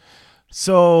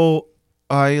 So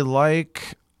I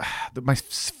like my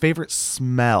favorite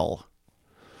smell.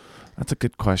 That's a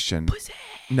good question. Pussy.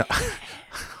 No.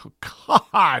 Oh,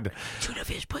 God. Tuna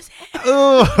fish pussy.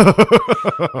 Ugh.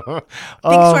 Thanks to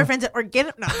our friends at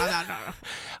Organic. No.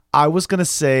 I was gonna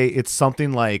say it's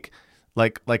something like a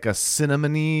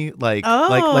cinnamony, like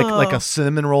a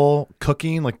cinnamon roll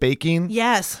cooking, like baking.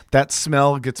 Yes. That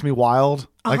smell gets me wild.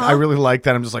 Like I really like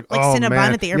that. I'm just like Like oh Cinnabon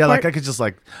man, at the yeah. Like airport? I could just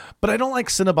like, but I don't like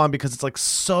Cinnabon because it's like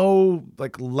so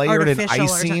like layered and Artificial or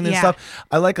icing something, and yeah. stuff.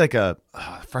 I like a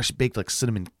fresh baked like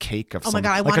cinnamon cake of Oh some, my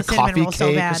god, I like want a cinnamon coffee roll so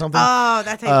cake bad. or something. Oh,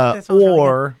 that sounds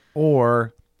really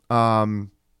good.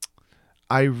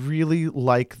 I really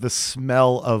like the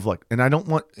smell of like, and I don't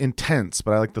want intense,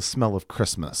 but I like the smell of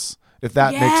Christmas. If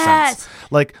that makes Yes. sense,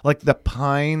 like the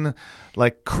pine,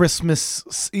 like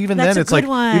Christmas. Even That's then, a it's like good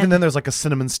one. even then there's like a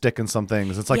cinnamon stick in some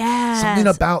things. It's like something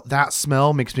Yes. about that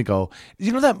smell makes me go.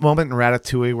 You know that moment in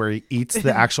Ratatouille where he eats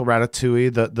the actual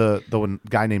ratatouille, the one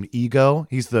guy named Ego.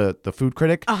 He's the food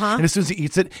critic, and as soon as he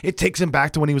eats it, it takes him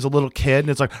back to when he was a little kid, and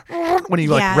it's like when he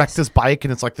like Yes. wrecked his bike,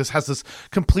 and it's like this has this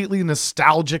completely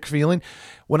nostalgic feeling.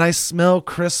 When I smell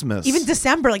Christmas, Even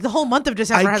December, like the whole month of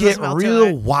December I has a get smell real to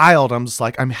it. wild. I'm just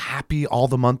like, I'm happy all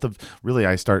the month of, really,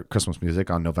 I start Christmas music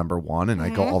on November 1 and I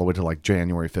go all the way to like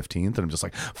January 15th and I'm just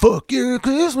like, fuck you,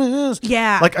 Christmas.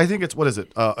 Yeah. Like, I think it's, what is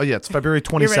it? It's February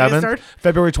ready to 27th. start?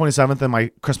 February 27th and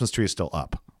my Christmas tree is still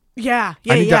up. Yeah.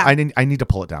 I need to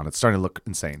pull it down. It's starting to look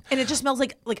insane. And it just smells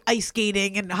like ice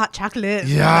skating and hot chocolate.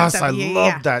 and all that Yes, stuff. I Yeah, love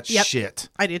yeah. that Yep. shit.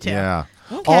 I do too. Yeah.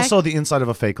 Okay. Also, the inside of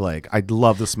a fake leg. I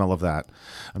love the smell of that.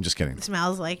 I'm just kidding. It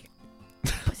smells like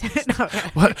no,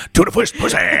 What? To the fish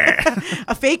pussy.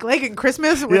 a fake leg at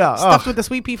Christmas with Yeah, stuffed oh. with the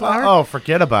sweet pea flower. Oh,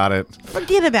 forget about it.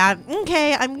 Forget about it.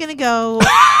 Okay, I'm gonna go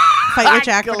fight with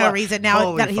Jack for no reason now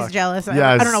Holy that he's fuck. jealous. I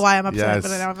Yes, don't know why I'm upset, yes. but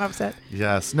now I'm upset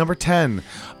Yes. Number 10.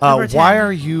 Number 10. Why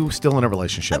are you still in a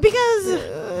relationship? because.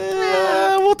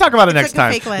 We'll talk about it It's next like a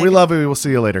time. fake leg. We love you. We'll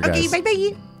see you later, Okay, guys. bye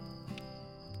bye.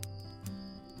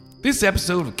 This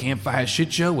episode of Campfire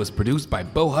Shit Show was produced by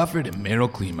Bo Hufford and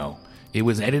Meryl Climo. It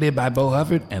was edited by Bo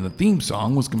Hufford, and the theme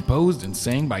song was composed and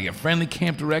sang by your friendly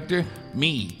camp director,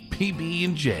 me,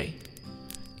 PB&J.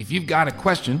 If you've got a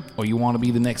question or you want to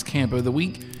be the next camper of the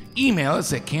week, email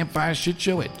us at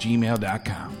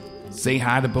campfireshitshow@gmail.com. Say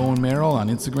hi to Bo and Meryl on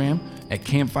Instagram at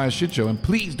Campfire Shit Show, and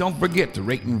please don't forget to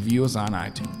rate and review us on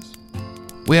iTunes.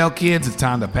 Well, kids, it's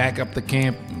time to pack up the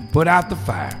camp and put out the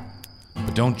fire.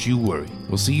 But don't you worry,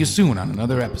 we'll see you soon on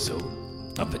another episode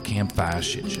of the Campfire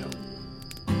Shit Show.